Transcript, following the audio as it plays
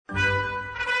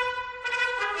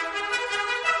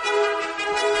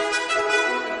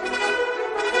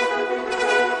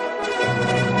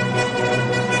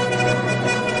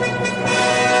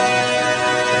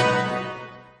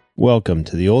Welcome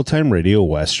to the Old Time Radio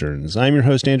Westerns. I'm your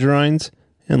host, Andrew Rhynes,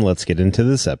 and let's get into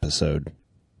this episode.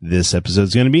 This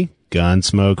episode's going to be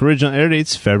Gunsmoke. Original air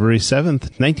date's February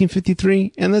 7th,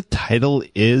 1953, and the title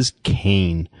is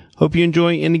Cain. Hope you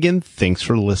enjoy, and again, thanks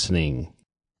for listening.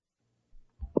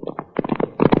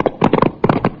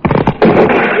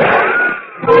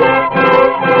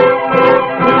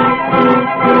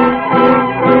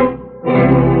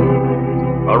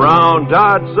 Around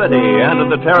Dodge City and in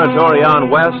the territory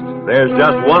on west, there's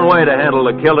just one way to handle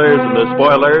the killers and the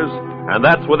spoilers, and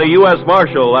that's with a U.S.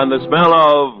 Marshal and the smell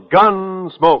of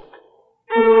Gunsmoke.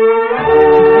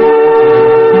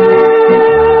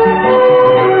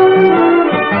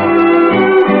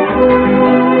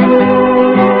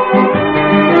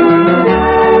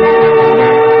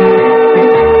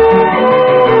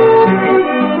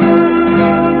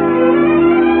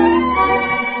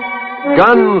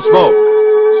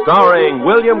 Gunsmoke, starring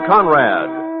William Conrad,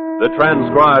 the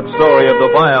transcribed story of the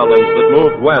violence that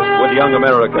moved west with young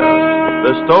America,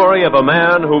 the story of a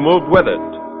man who moved with it,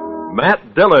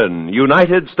 Matt Dillon,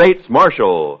 United States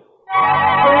Marshal.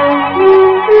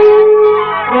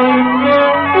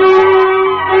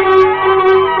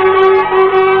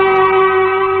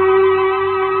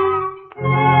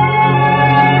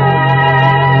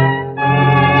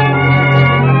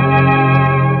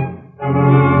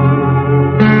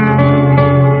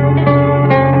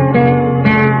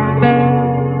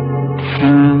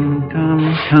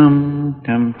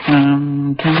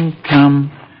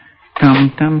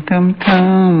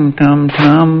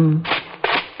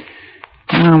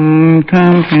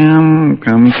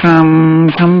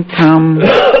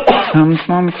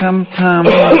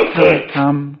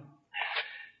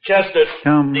 Chester,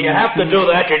 do you have to do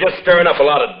that? You're just stirring up a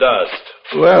lot of dust.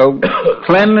 Well,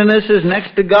 cleanliness is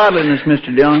next to godliness,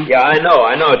 Mr. Dillon. Yeah, I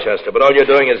know, Chester, but all you're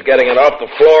doing is getting it off the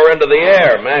floor into the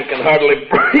air. Man can hardly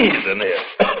breathe in here.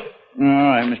 All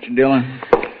right, Mr. Dillon.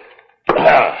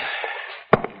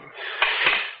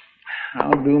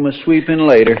 I'll do my sweeping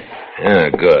later. Yeah,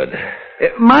 good.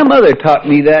 My mother taught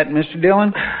me that, Mr.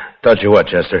 Dillon. Taught you what,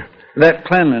 Chester? That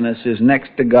cleanliness is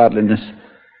next to godliness.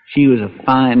 She was a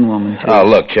fine woman, too. Oh,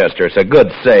 look, Chester, it's a good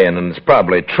saying, and it's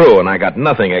probably true, and I got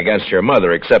nothing against your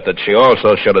mother, except that she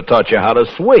also should have taught you how to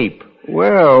sweep.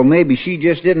 Well, maybe she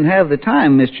just didn't have the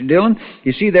time, Mr. Dillon.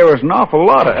 You see, there was an awful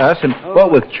lot of us, and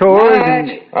what with chores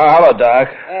and... Oh, hello, Doc.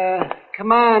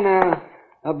 Come on,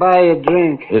 I'll buy you a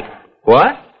drink.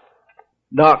 What?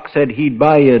 Doc said he'd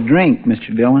buy you a drink,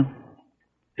 Mr. Dillon.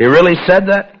 He really said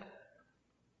that?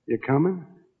 You coming?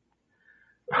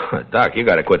 Doc, you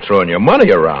gotta quit throwing your money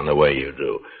around the way you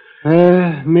do.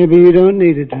 Maybe you don't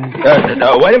need a drink.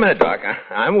 No, wait a minute, Doc.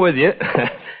 I'm with you.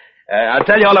 I'll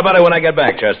tell you all about it when I get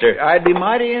back, Chester. I'd be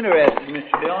mighty interested,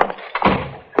 Mr. Dillon.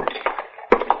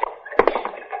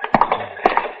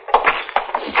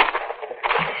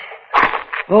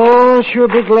 Oh, sure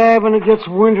be glad when it gets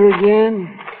winter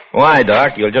again. Why,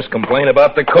 Doc? You'll just complain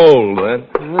about the cold, then.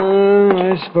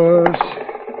 I suppose.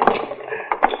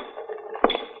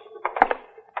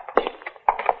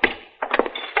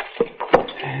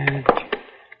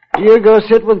 You go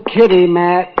sit with Kitty,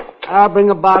 Matt. I'll bring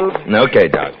a bottle. Okay,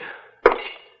 Doc.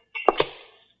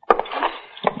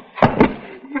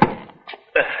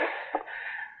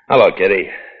 Hello, Kitty.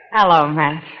 Hello,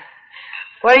 Matt.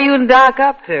 What are you and Doc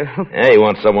up to? He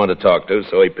wants someone to talk to,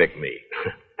 so he picked me.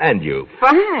 And you.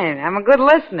 Fine. I'm a good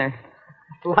listener.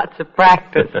 Lots of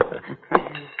practice.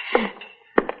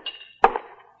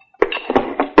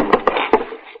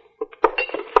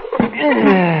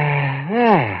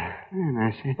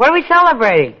 What are we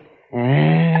celebrating?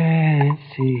 Let's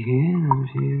see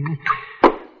here.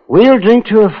 We'll drink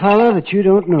to a fellow that you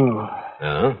don't know.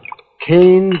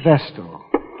 Cain Vestal.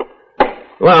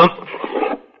 Well,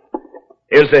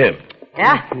 here's to him.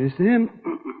 Yeah? Here's to him.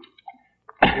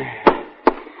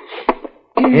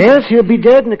 Yes, he'll be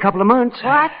dead in a couple of months.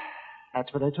 What?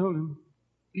 That's what I told him.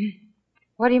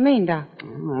 What do you mean, Doc?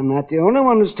 Well, I'm not the only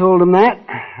one who's told him that.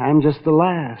 I'm just the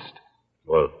last.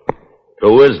 Well,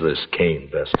 who is this Cain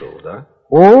Vestal, Doc?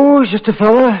 Oh, he's just a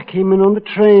fella. Came in on the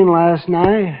train last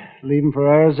night, leaving for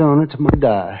Arizona tomorrow.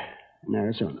 Die in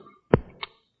Arizona.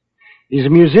 He's a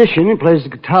musician. He plays the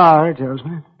guitar, he tells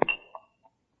me.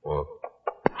 Well,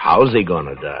 how's he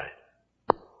gonna die?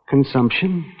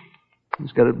 Consumption.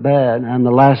 He's got it bad. I'm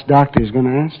the last doctor who's going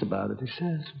to ask about it, he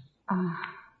says. Oh,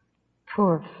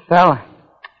 poor fella.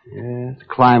 Yeah, the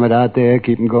climate out there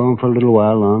keep him going for a little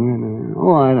while longer.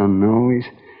 Oh, I don't know.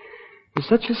 He's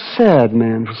such a sad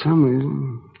man for some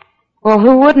reason. Well,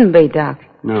 who wouldn't be, Doc?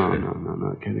 No,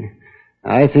 Kitty.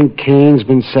 I think Cain's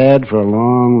been sad for a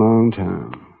long, long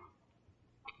time.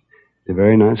 He's a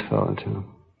very nice fellow, too.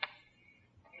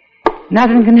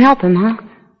 Nothing can help him, huh?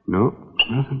 No,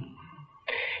 nothing.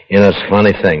 You know, it's a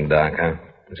funny thing, Doc. I'm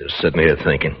just sitting here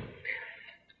thinking.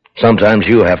 Sometimes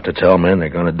you have to tell men they're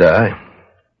going to die.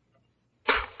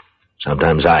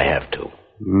 Sometimes I have to.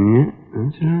 Yeah,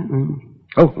 that's right.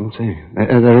 Oh, let's see.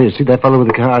 There is. See that fellow with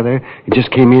the car there? He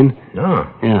just came in. No.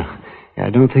 Yeah. I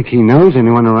don't think he knows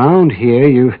anyone around here.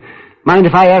 You mind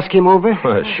if I ask him over?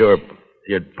 Sure.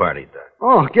 Your party, Doc.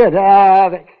 Oh, good.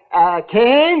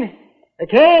 Cain?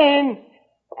 Cain?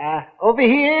 Over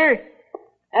here?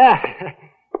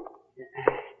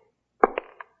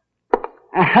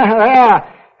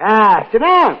 Sit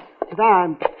down. Sit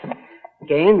down.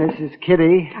 Cain, this is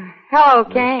Kitty. Hello,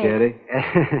 Cain. Kitty.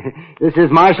 This is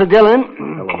Marshal Dillion.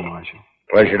 Hello, Marshal.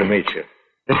 Pleasure to meet you.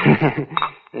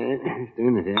 He's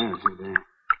doing it, yeah.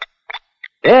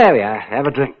 There we are. Have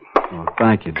a drink. Oh,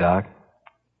 thank you, Doc.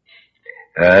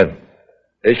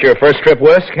 This your first trip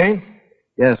west, Cain?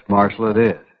 Yes, Marshal, it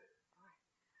is.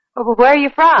 Oh, well, where are you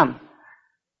from?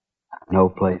 No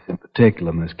place in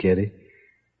particular, Miss Kitty.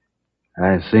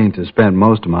 I seem to spend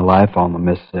most of my life on the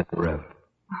Mississippi River.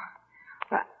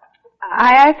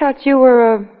 I thought you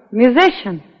were a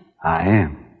musician. I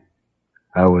am.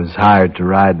 I was hired to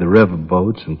ride the river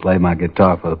boats and play my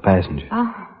guitar for the passengers.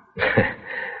 Oh.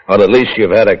 Well, at least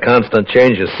you've had a constant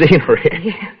change of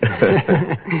scenery.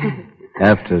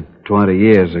 After 20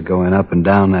 years of going up and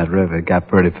down that river, it got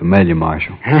pretty familiar,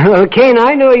 Marshal. Well, Cain,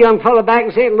 I knew a young fellow back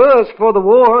in St. Louis before the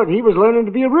war, and he was learning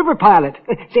to be a river pilot.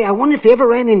 Say, I wonder if you ever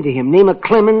ran into him. Name of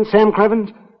Sam Clevens?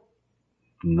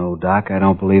 No, Doc, I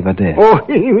don't believe I did. Oh,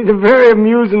 he was a very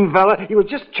amusing fellow. He was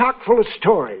just chock full of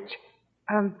stories.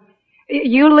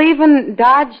 You leaving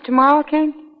Dodge tomorrow,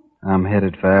 Cain? I'm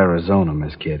headed for Arizona,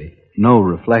 Miss Kitty. No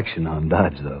reflection on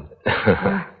Dodge, though.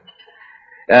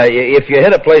 If you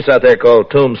hit a place out there called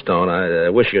Tombstone, I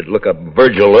wish you'd look up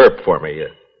Virgil Earp for me.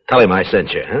 Tell him I sent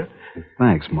you, huh?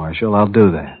 Thanks, Marshal. I'll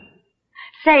do that.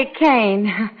 Say,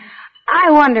 Cain,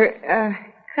 I wonder,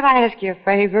 could I ask you a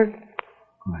favor?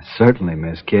 Why, certainly,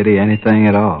 Miss Kitty. Anything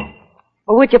at all.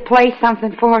 Well, would you play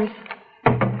something for us?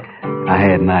 I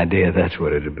had an idea that's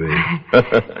what it'd be.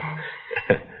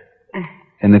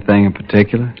 Anything in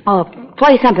particular? Oh,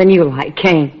 play something you like,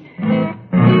 Cain.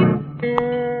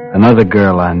 Another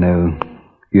girl I knew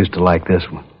used to like this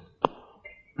one.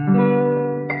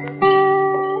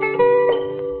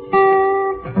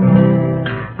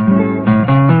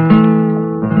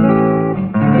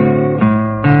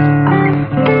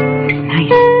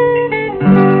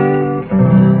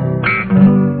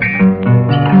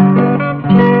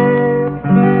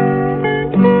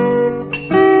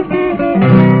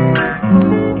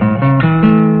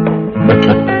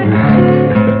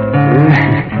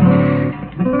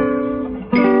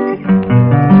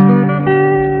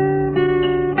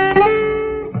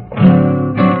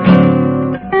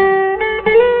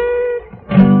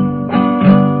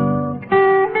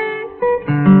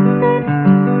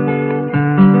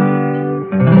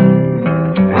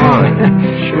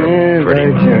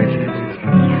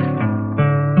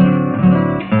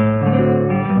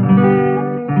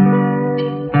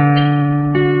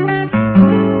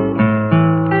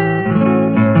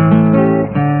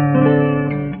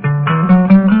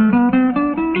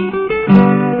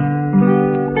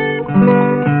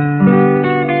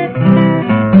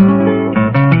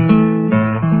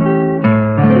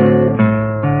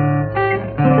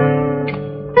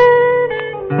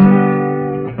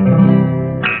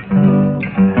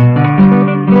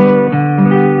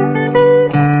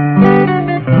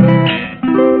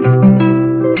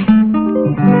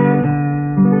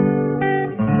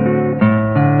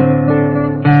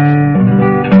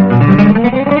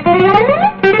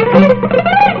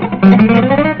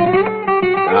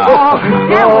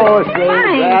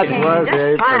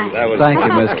 Thank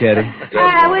you, Miss Kitty.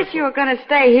 I wish you were going to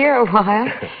stay here a while.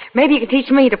 Maybe you could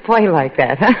teach me to play like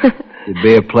that, huh? It'd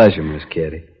be a pleasure, Miss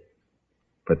Kitty.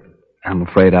 But I'm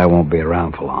afraid I won't be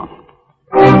around for long.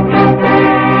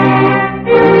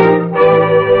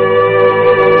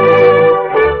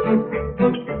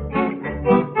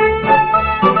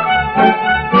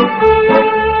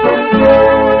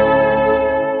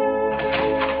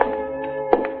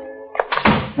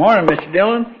 Morning, Mr.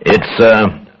 Dillon. It's,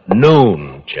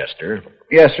 noon, Chester.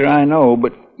 Yes, sir, I know,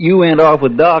 but you went off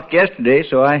with Doc yesterday,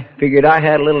 so I figured I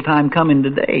had a little time coming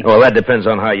today. Well, that depends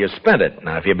on how you spent it.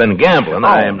 Now, if you've been gambling,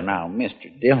 Now, Mr.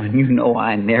 Dillon, you know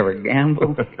I never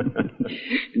gamble.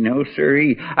 No,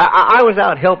 sirree. I was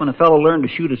out helping a fellow learn to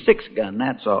shoot a 6-gun,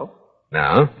 that's all.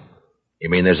 Now? You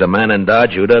mean there's a man in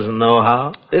Dodge who doesn't know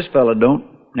how? This fellow don't.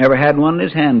 Never had one in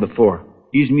his hand before.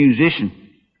 He's a musician.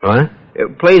 What?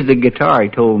 Plays the guitar, he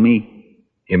told me.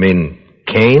 You mean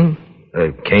Cain?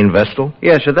 Cain Vestal?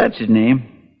 Yes, sir, that's his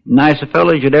name. Nice a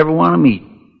fellow as you'd ever want to meet.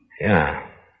 Yeah.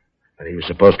 But he was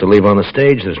supposed to leave on the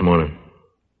stage this morning.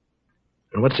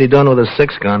 And what's he done with his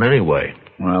 6-gun anyway?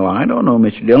 Well, I don't know,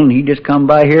 Mr. Dillon. He just come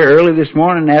by here early this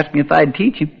morning and asked me if I'd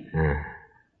teach him.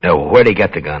 Now, where'd he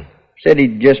get the gun? Said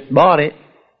he'd just bought it.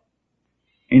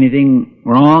 Anything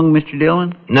wrong, Mr.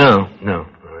 Dillon? No.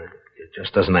 It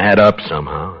just doesn't add up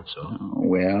somehow, that's all. Oh,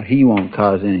 well, he won't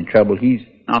cause any trouble. He's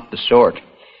not the sort.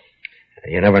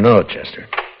 You never know, Chester.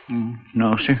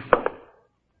 No, sir.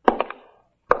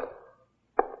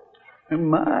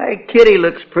 My kitty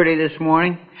looks pretty this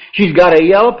morning. She's got a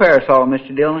yellow parasol,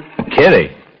 Mr. Dillon. Kitty?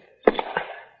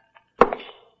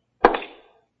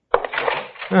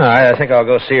 Oh, I think I'll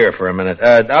go see her for a minute.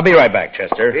 I'll be right back,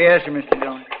 Chester. Yes, sir, Mr.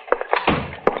 Dillon.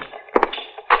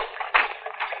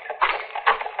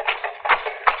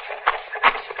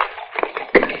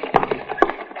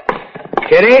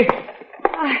 Kitty?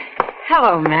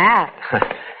 Hello, Matt.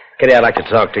 Kitty, I'd like to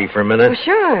talk to you for a minute. Oh,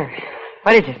 sure.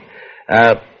 What is it?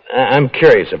 I'm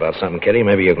curious about something, Kitty.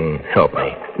 Maybe you can help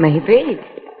me. Maybe.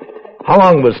 How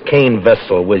long was Cain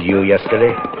Vestal with you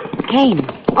yesterday? Cain.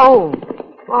 Oh,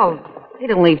 well, he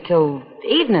didn't leave till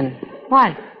evening.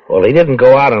 What? Well, he didn't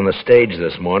go out on the stage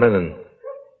this morning, and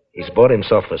he's bought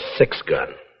himself a 6-gun.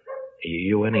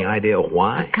 You any idea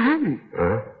why? A gun?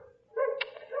 Huh?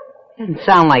 Doesn't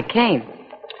sound like Cain.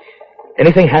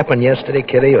 Anything happened yesterday,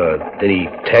 Kitty, or did he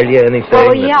tell you anything?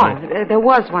 Oh, yeah. There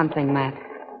was one thing, Matt.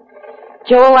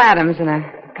 Joel Adams and a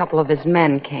couple of his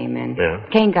men came in. Yeah?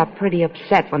 Cain got pretty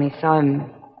upset when he saw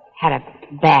him had a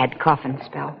bad coughing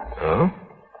spell. Oh?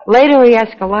 Later, he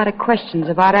asked a lot of questions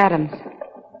about Adams.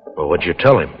 Well, what'd you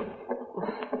tell him?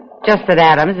 Just that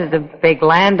Adams is a big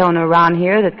landowner around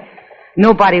here, that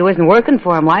nobody who isn't working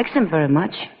for him likes him very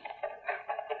much.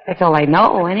 That's all I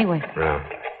know, anyway. Yeah.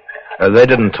 They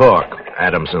didn't talk,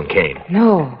 Adams and Cain.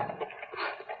 No.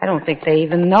 I don't think they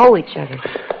even know each other.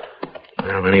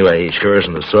 Well, anyway, he sure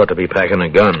isn't the sort to be packing a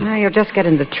gun. Now, you'll just get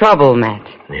into trouble, Matt.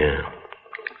 Yeah.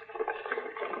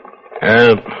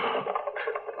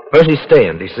 Where's he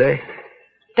staying, did he say?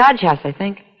 Dodge House, I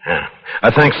think. Yeah.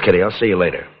 Thanks, Kitty. I'll see you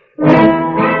later.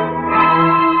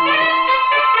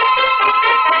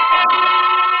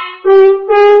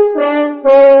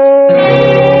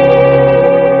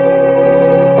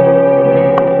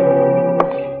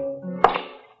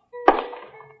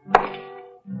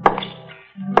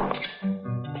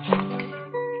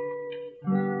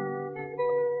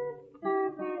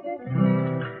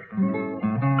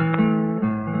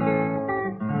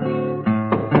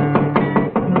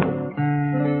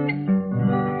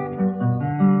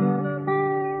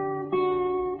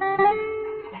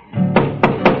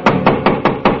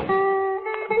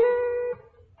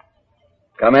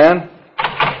 Come in.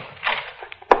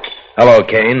 Hello,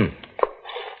 Cain.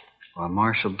 Why,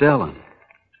 Marshal Dillon.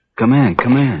 Come in,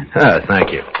 come in.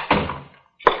 Thank you.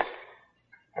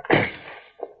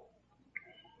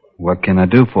 What can I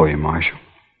do for you, Marshal?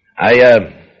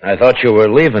 I thought you were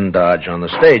leaving Dodge on the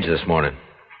stage this morning.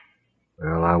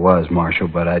 Well, I was, Marshal,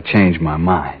 but I changed my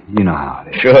mind. You know how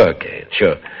it is. Sure, Cain,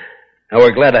 sure. Now,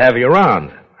 we're glad to have you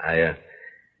around.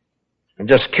 I'm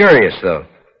just curious, though.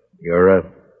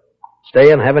 Your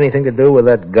staying have anything to do with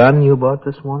that gun you bought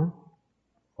this morning?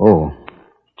 Oh,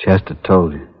 Chester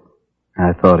told you.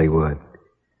 I thought he would.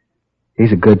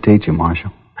 He's a good teacher,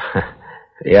 Marshal.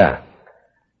 Yeah.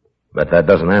 But that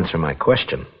doesn't answer my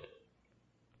question.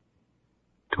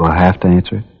 Do I have to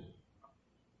answer it?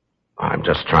 I'm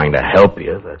just trying to help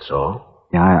you, that's all.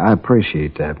 Yeah, I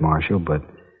appreciate that, Marshal, but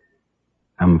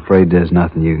I'm afraid there's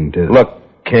nothing you can do.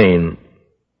 Look, Cain,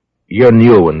 you're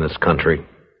new in this country. A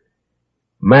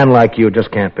man like you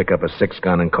just can't pick up a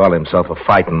 6-gun and call himself a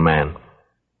fighting man.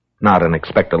 Not and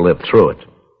expect to live through it.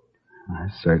 I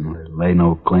certainly lay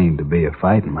no claim to be a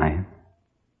fighting man.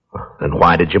 Then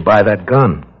why did you buy that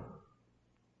gun?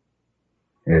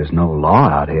 There's no law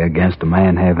out here against a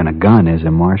man having a gun, is there,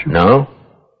 Marshal? No,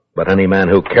 but any man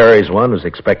who carries one is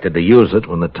expected to use it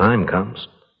when the time comes.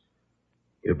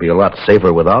 You'd be a lot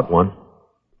safer without one.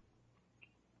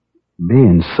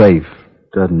 Being safe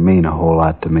doesn't mean a whole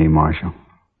lot to me, Marshal.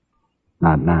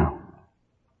 Not now.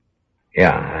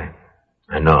 Yeah,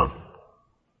 I know.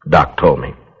 Doc told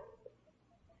me.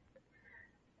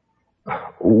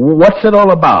 What's it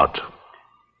all about?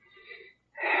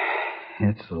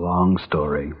 It's a long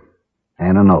story.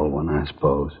 And an old one, I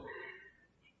suppose.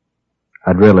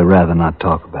 I'd really rather not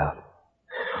talk about it.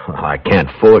 I can't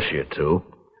force you to.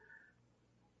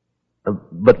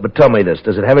 But tell me this.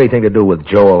 Does it have anything to do with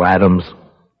Joel Adams?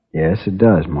 Yes, it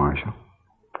does, Marshal.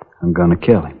 I'm going to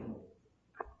kill him.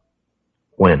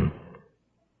 When?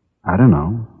 I don't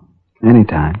know.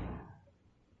 Anytime.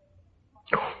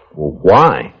 Well,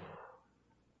 why?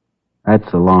 That's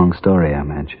the long story I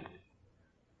mentioned.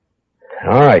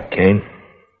 All right, Cain.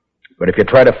 But if you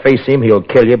try to face him, he'll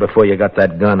kill you before you got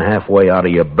that gun halfway out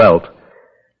of your belt.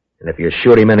 And if you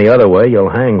shoot him any other way,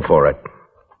 you'll hang for it.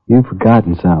 You've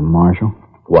forgotten something, Marshal.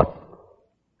 What?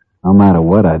 No matter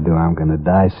what I do, I'm going to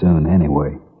die soon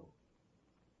anyway.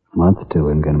 A month or two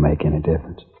isn't going to make any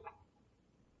difference.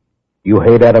 You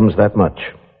hate Adams that much?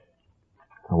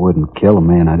 I wouldn't kill a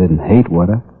man I didn't hate, would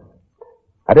I?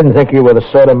 I didn't think you were the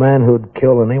sort of man who'd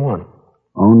kill anyone.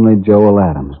 Only Joel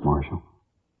Adams, Marshal.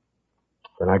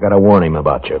 Then I gotta warn him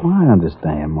about you. Well, I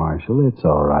understand, Marshal. It's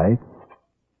all right.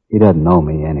 He doesn't know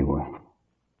me anyway.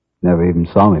 Never even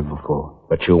saw me before.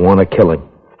 But you want to kill him?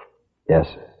 Yes,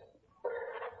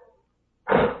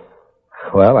 sir.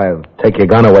 Well, I'll take your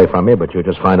gun away from you, but you'll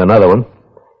just find another one.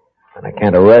 And I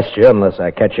can't arrest you unless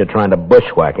I catch you trying to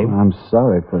bushwhack him. I'm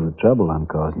sorry for the trouble I'm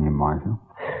causing you, Marshal.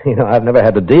 You know, I've never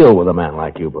had to deal with a man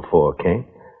like you before, Cain.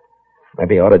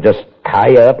 Maybe I ought to just tie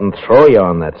you up and throw you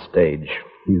on that stage.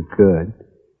 You could.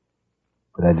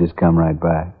 But I'd just come right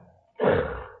back.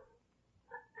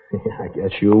 I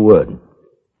guess you would.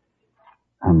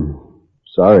 I'm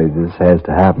sorry this has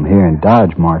to happen here in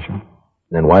Dodge, Marshal.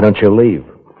 Then why don't you leave?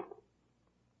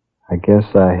 I guess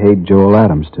I hate Joel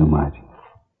Adams too much.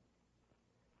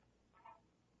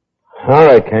 All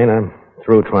right, Cain, I'm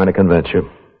through trying to convince you.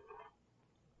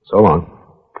 So long.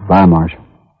 Goodbye, Marshal.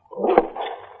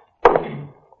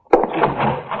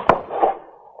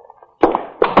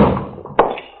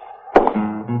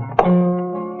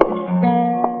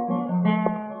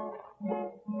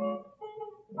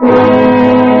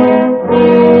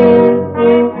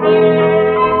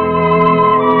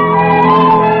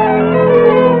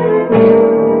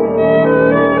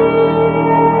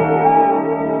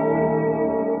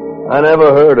 I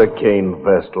never heard of Cain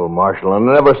Vestal, Marshal, and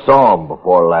I never saw him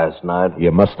before last night.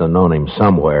 You must have known him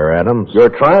somewhere, Adams. You're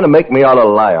trying to make me out a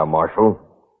liar, Marshal.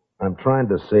 I'm trying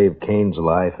to save Cain's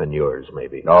life and yours,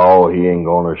 maybe. No, he ain't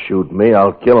gonna shoot me.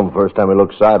 I'll kill him first time he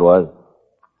looks sidewise.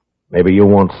 Maybe you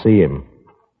won't see him.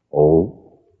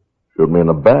 Oh, shoot me in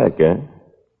the back, eh?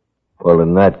 Well,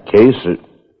 in that case,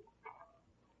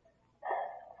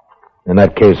 In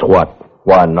that case, what?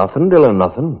 Why, nothing, Dillion,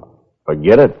 nothing.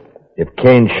 Forget it. If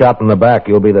Cain's shot in the back,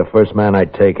 you'll be the first man I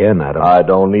take in, Adams. I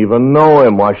don't even know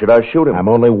him. Why should I shoot him? I'm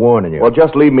only warning you. Well,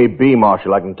 just leave me be,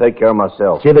 Marshal. I can take care of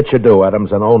myself. See that you do,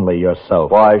 Adams, and only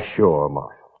yourself. Why, sure,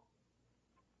 Marshal.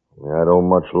 I don't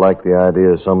much like the idea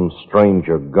of some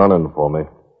stranger gunning for me.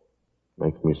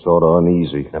 Makes me sort of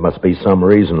uneasy. There must be some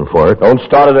reason for it. Don't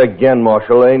start it again,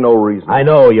 Marshal. Ain't no reason. I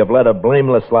know. You've led a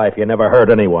blameless life. You never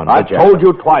hurt anyone. I told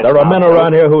you twice. There are men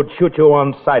around here who'd shoot you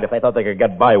on sight if they thought they could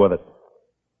get by with it.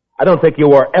 I don't think you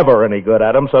were ever any good,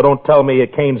 Adams, so don't tell me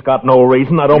Cain's got no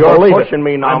reason. I don't believe it. You're pushing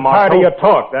me now, Marshal. I'm tired of your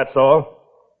talk, that's all.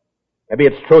 Maybe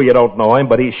it's true you don't know him,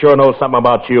 but he sure knows something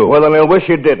about you. Well, then he'll wish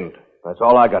you didn't. That's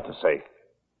all I got to say.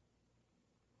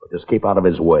 But just keep out of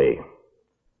his way.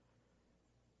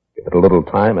 Give it a little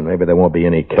time, and maybe there won't be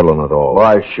any killing at all.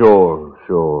 Why, sure.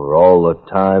 All the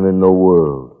time in the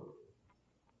world.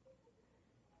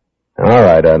 All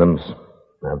right, Adams.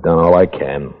 I've done all I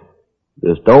can.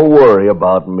 Just don't worry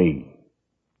about me.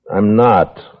 I'm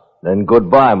not. Then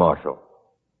goodbye, Marshal.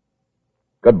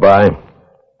 Goodbye.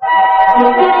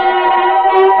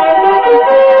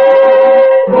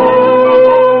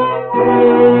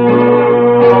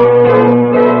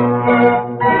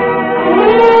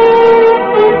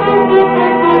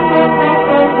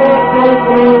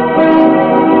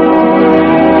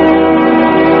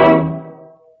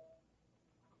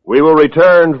 We will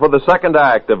return for the second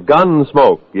act of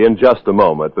Gunsmoke in just a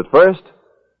moment. But first,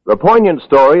 the poignant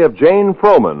story of Jane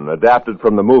Froman, adapted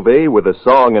from the movie With a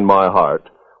Song in My Heart,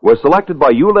 was selected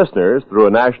by you listeners through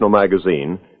a national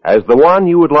magazine as the one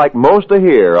you would like most to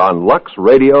hear on Lux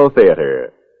Radio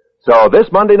Theater. So this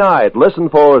Monday night, listen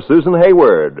for Susan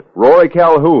Hayward, Rory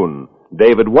Calhoun,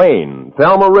 David Wayne,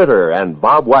 Thelma Ritter, and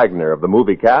Bob Wagner of the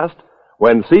movie cast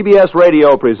when CBS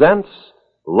Radio presents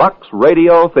Lux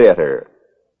Radio Theater.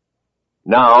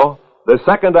 Now, the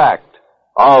second act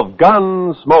of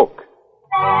Gunsmoke.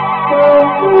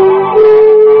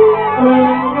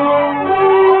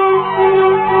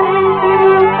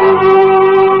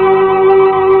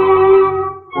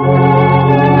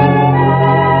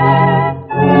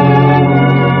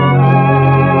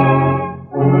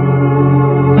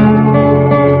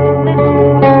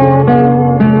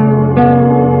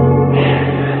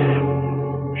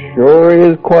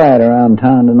 Sure is quiet around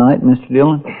town tonight, Mr.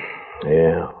 Dillon.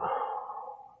 Yeah.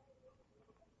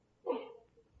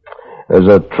 There's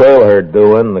a trail herd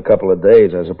due in a couple of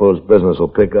days. I suppose business will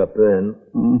pick up then.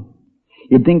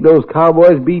 You'd think those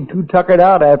cowboys be too tuckered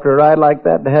out after a ride like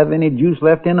that to have any juice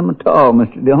left in them at all,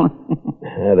 Mr. Dillon.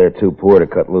 Yeah, they're too poor to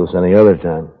cut loose any other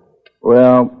time.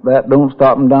 Well, that don't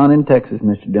stop them down in Texas,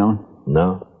 Mr. Dillon.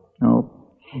 No?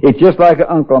 No. It's just like an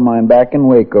uncle of mine back in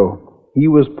Waco. He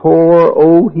was poor,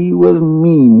 oh, he was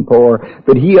mean poor.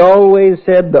 But he always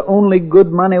said the only good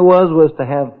money was to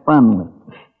have fun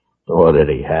with. Oh, did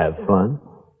he have fun?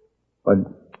 But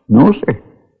no, sir.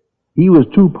 He was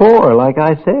too poor, like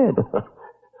I said.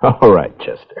 All right,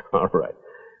 Chester, all right.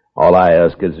 All I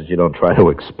ask is that you don't try to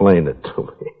explain it to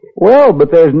me. Well,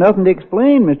 but there's nothing to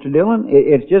explain, Mr. Dillon.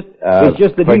 It's just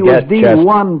that he was the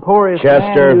one poorest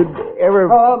Chester. man you'd ever...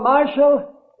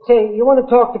 Marshal, say, you want to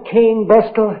talk to Cain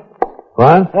Vestal?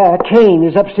 What? Cain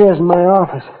is upstairs in my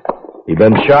office. He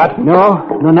been shot? No,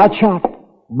 not shot.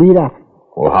 Beat up.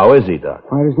 Well, how is he, Doc?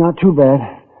 Well, it's not too bad.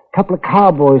 A couple of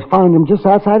cowboys found him just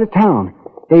outside of town.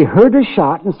 They heard a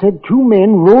shot and said 2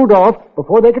 men rode off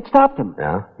before they could stop them.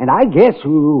 Yeah? And I guess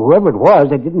whoever it was,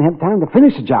 they didn't have time to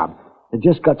finish the job. They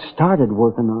just got started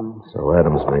working on him. So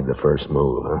Adams made the first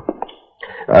move,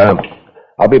 huh?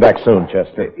 I'll be back soon,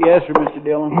 Chester. Yes, sir, Mr.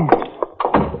 Dillon.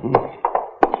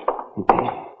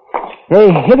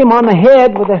 They hit him on the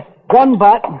head with a gun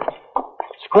butt.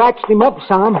 Scratched him up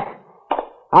some.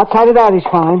 Outside of that, he's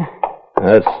fine.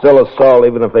 It's still assault,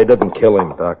 even if they didn't kill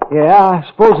him, Doc. Yeah, I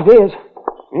suppose it is.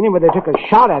 Anyway, they took a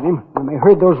shot at him when they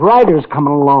heard those riders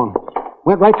coming along.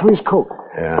 Went right through his coat.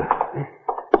 Yeah.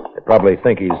 They probably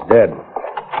think he's dead.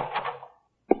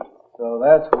 So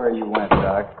that's where you went,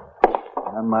 Doc.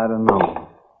 I might have known.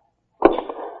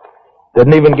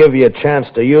 Didn't even give you a chance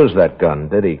to use that gun,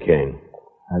 did he, Cain?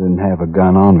 I didn't have a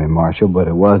gun on me, Marshal, but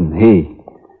it wasn't he.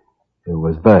 It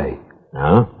was they.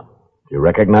 Huh? Do you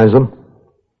recognize them?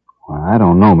 Well, I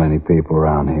don't know many people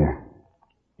around here.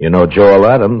 You know Joel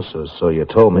Adams, or so you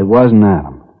told me. It wasn't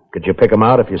Adam. Could you pick him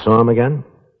out if you saw him again?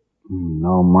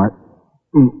 No,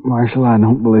 Marshal, I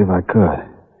don't believe I could.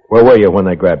 Where were you when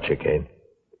they grabbed you, Cain?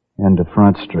 End of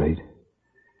Front Street.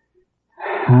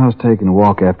 I was taking a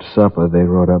walk after supper. They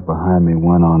rode up behind me,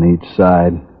 one on each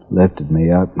side, lifted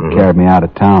me up, and carried me out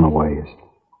of town a ways.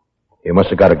 You must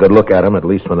have got a good look at him, at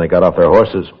least when they got off their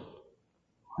horses.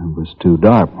 It was too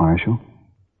dark, Marshal.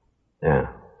 Yeah.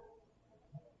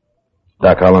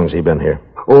 Doc, how long's he been here?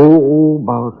 Oh,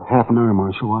 about half an hour,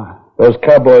 Marshal. Why? Those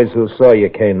cowboys who saw you,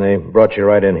 Cain, they brought you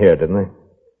right in here, didn't they?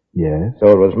 Yes. So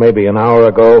it was maybe an hour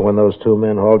ago when those 2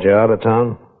 men hauled you out of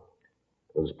town?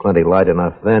 It was plenty light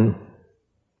enough then.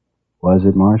 Was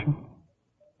it, Marshal?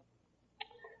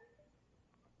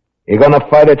 You're going to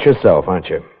fight it yourself, aren't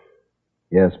you?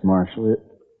 Yes, Marshal.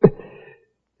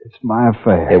 It's my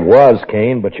affair. It was,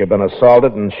 Cain, but you've been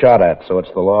assaulted and shot at, so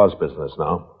it's the law's business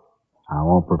now. I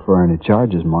won't prefer any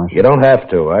charges, Marshal. You don't have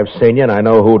to. I've seen you, and I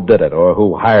know who did it, or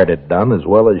who hired it done, as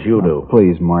well as you do.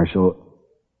 Please, Marshal.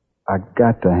 I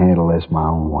got to handle this my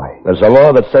own way. There's a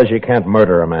law that says you can't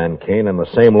murder a man, Cain, and the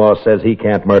same law says he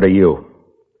can't murder you.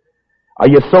 Are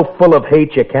you so full of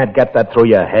hate you can't get that through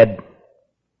your head?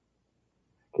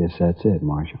 Guess that's it,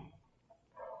 Marshal.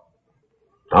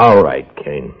 All right,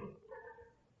 Cain.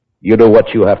 You do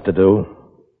what you have to do.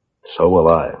 So will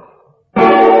I.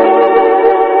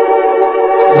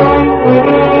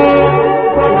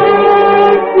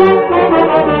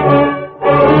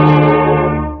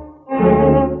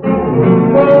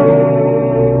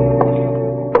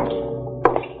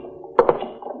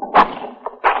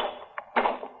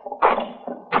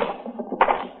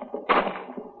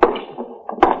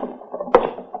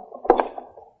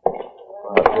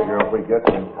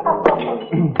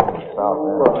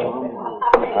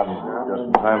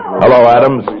 Hello,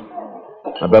 Adams.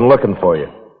 I've been looking for you.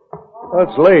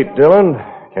 That's late, Dillon.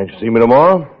 Can't you see me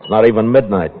tomorrow? It's not even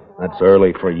midnight. That's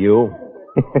early for you.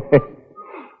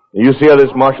 You see how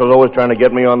this marshal's always trying to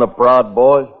get me on the prod,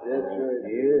 boys?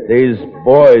 These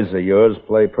boys of yours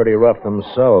play pretty rough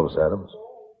themselves, Adams.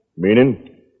 Meaning?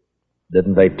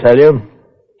 Didn't they tell you?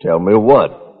 Tell me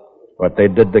what? What they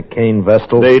did to Cain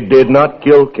Vestal? They did not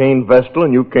kill Cain Vestal,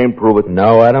 and you can't prove it.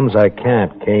 No, Adams, I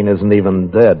can't. Cain isn't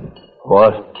even dead.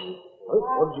 What?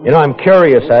 You know, I'm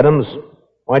curious, Adams.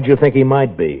 Why'd you think he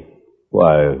might be?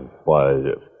 Why,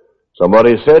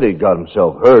 somebody said he got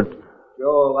himself hurt.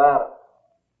 Joel Adams.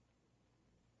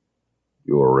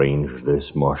 You arranged this,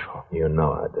 Marshal? You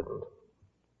know I didn't.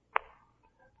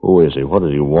 Who is he? What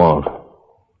does he want?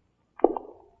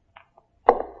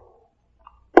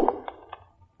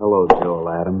 Hello, Joel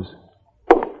Adams.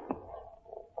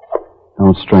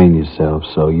 Don't strain yourself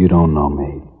so you don't know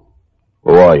me.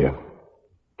 Who are you?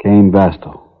 Cain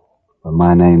Vestal. But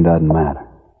my name doesn't matter.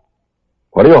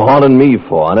 What are you haunting me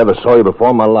for? I never saw you before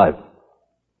in my life.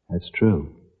 That's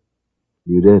true.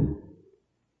 You didn't.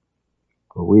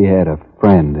 But we had a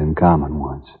friend in common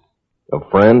once. A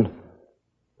friend?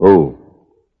 Who?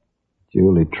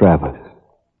 Julie Travers.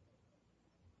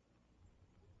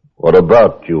 What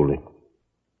about Julie?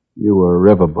 You were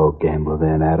a riverboat gambler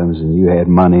then, Adams, and you had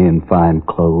money and fine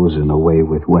clothes and a way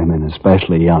with women,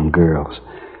 especially young girls.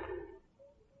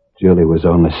 Julie was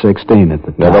only 16 at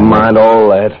the time. Never mind all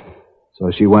that.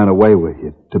 So she went away with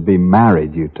you. To be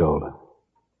married, you told her.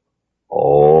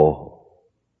 Oh.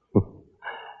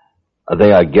 I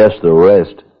think I guessed the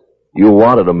rest. You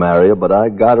wanted to marry her, but I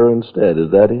got her instead. Is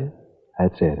that it?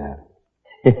 That's it, Adams.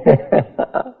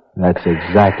 That's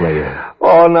exactly it.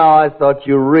 Oh, now I thought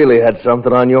you really had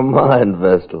something on your mind,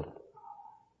 Vestal.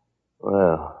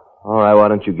 Well, all right, why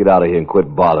don't you get out of here and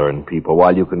quit bothering people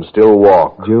while you can still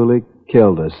walk? Julie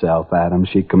killed herself, Adams.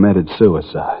 She committed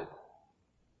suicide.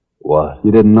 What?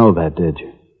 You didn't know that, did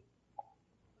you?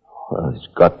 Well, it's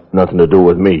got nothing to do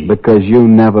with me. Because you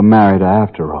never married her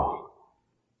after all.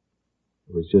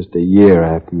 It was just a year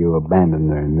after you abandoned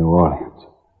her in New Orleans.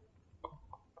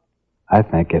 I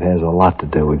think it has a lot to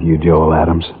do with you, Joel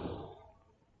Adams.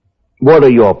 What are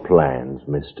your plans,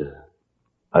 mister?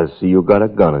 I see you got a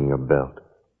gun in your belt.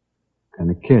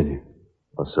 Gonna kill you.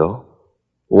 Or so?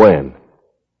 When?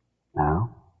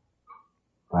 Now.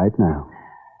 Right now.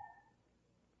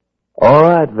 All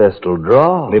right, Vestal,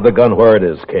 draw. Leave the gun where it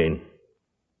is, Cain.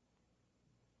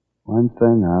 One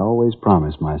thing I always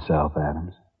promised myself,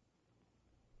 Adams.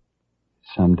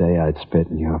 Someday I'd spit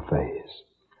in your face.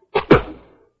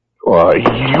 Why, you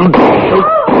don't...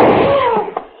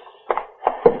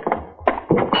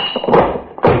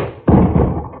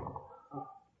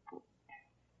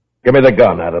 Give me the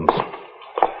gun, Adams.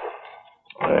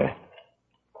 There.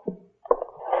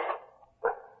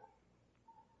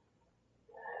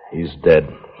 He's dead.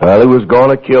 Well, he was going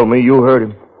to kill me. You heard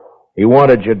him. He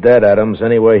wanted you dead, Adams,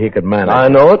 any way he could manage. I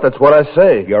know it. That's what I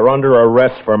say. You're under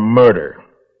arrest for murder.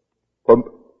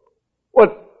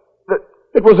 What?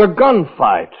 It was a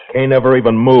gunfight. Cain never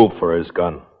even moved for his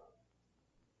gun.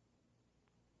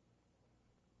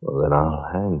 Well, then I'll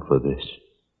hang for this.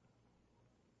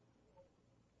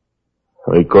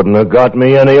 He couldn't have got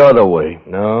me any other way.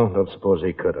 No, don't suppose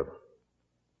he could have.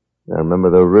 I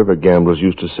remember the river gamblers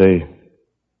used to say,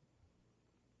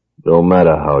 don't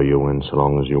matter how you win so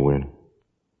long as you win.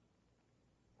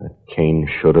 That Cain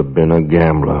should have been a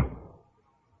gambler.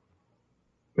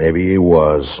 Maybe he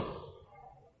was.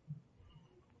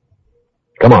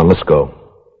 Come on, let's go.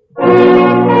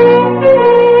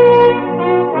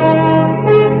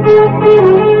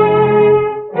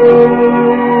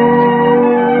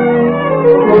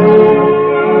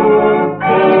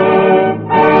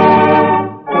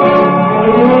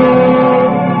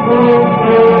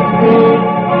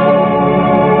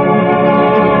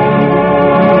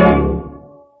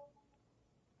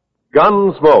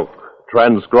 Gunsmoke,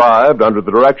 transcribed under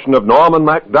the direction of Norman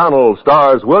Macdonnell,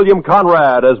 stars William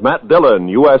Conrad as Matt Dillon,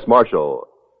 U.S. Marshal.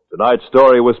 Tonight's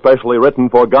story was specially written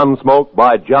for Gunsmoke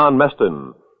by John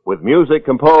Meston, with music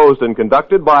composed and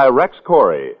conducted by Rex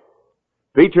Koury.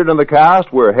 Featured in the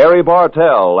cast were Harry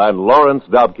Bartell and Lawrence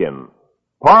Dobkin.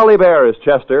 Parley Baer is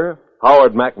Chester,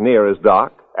 Howard McNear is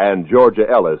Doc, and Georgia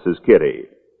Ellis is Kitty.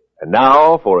 And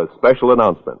now for a special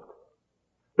announcement.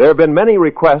 There have been many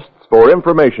requests for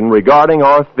information regarding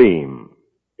our theme.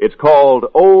 It's called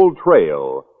Old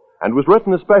Trail, and was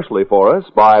written especially for us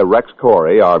by Rex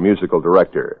Koury, our musical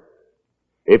director.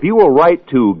 If you will write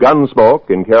to Gunsmoke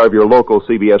in care of your local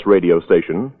CBS radio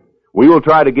station, we will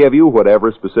try to give you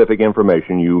whatever specific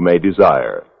information you may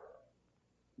desire.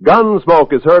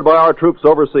 Gunsmoke is heard by our troops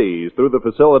overseas through the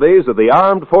facilities of the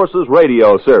Armed Forces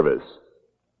Radio Service.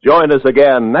 Join us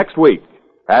again next week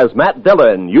as Matt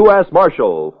Dillon, U.S.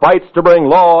 Marshal, fights to bring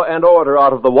law and order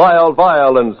out of the wild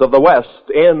violence of the West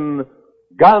in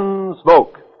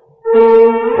Gunsmoke.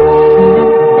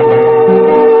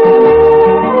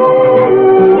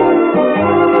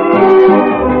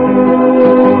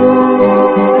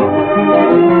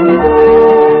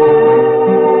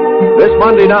 This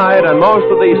Monday night, on most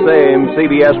of these same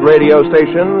CBS radio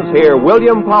stations, hear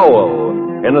William Powell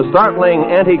in a startling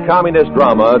anti-communist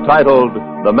drama titled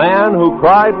The Man Who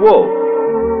Cried Wolf.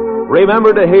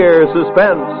 Remember to hear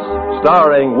Suspense,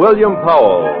 starring William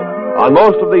Powell, on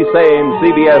most of these same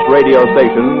CBS radio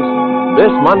stations this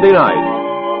Monday night.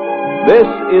 This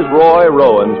is Roy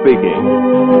Rowan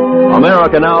speaking.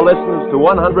 America now listens to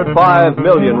 105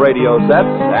 million radio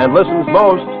sets and listens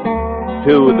most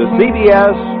to the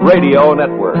CBS Radio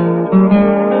Network.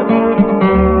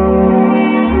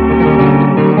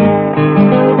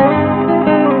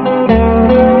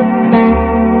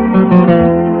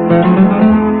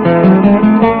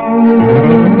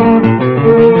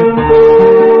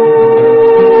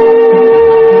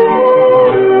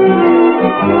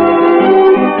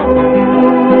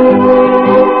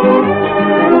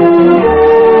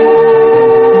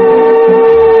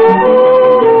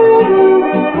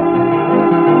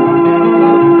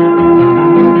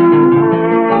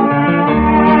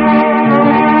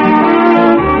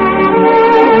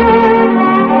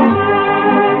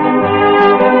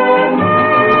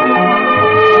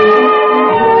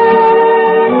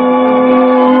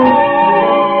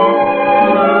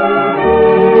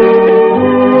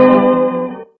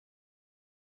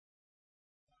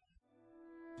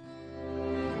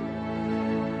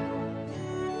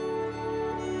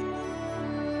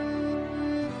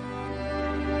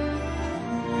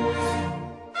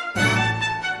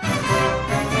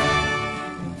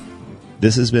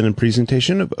 This has been a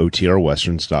presentation of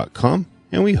OTRWesterns.com,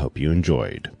 and we hope you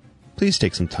enjoyed. Please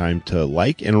take some time to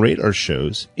like and rate our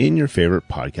shows in your favorite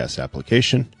podcast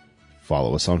application.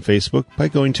 Follow us on Facebook by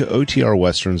going to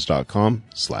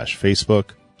OTRWesterns.com/Facebook.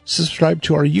 Subscribe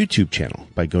to our YouTube channel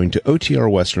by going to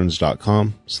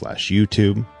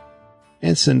OTRWesterns.com/YouTube.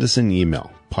 And send us an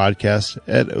email,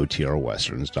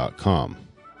 podcast@OTRWesterns.com.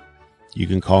 You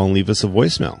can call and leave us a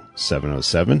voicemail,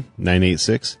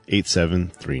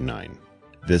 707-986-8739.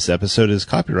 This episode is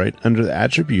copyright under the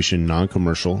Attribution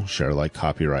Non-Commercial Share-alike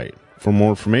copyright. For more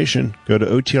information, go to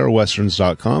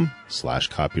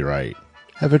OTRWesterns.com/copyright.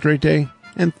 Have a great day,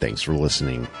 and thanks for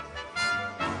listening.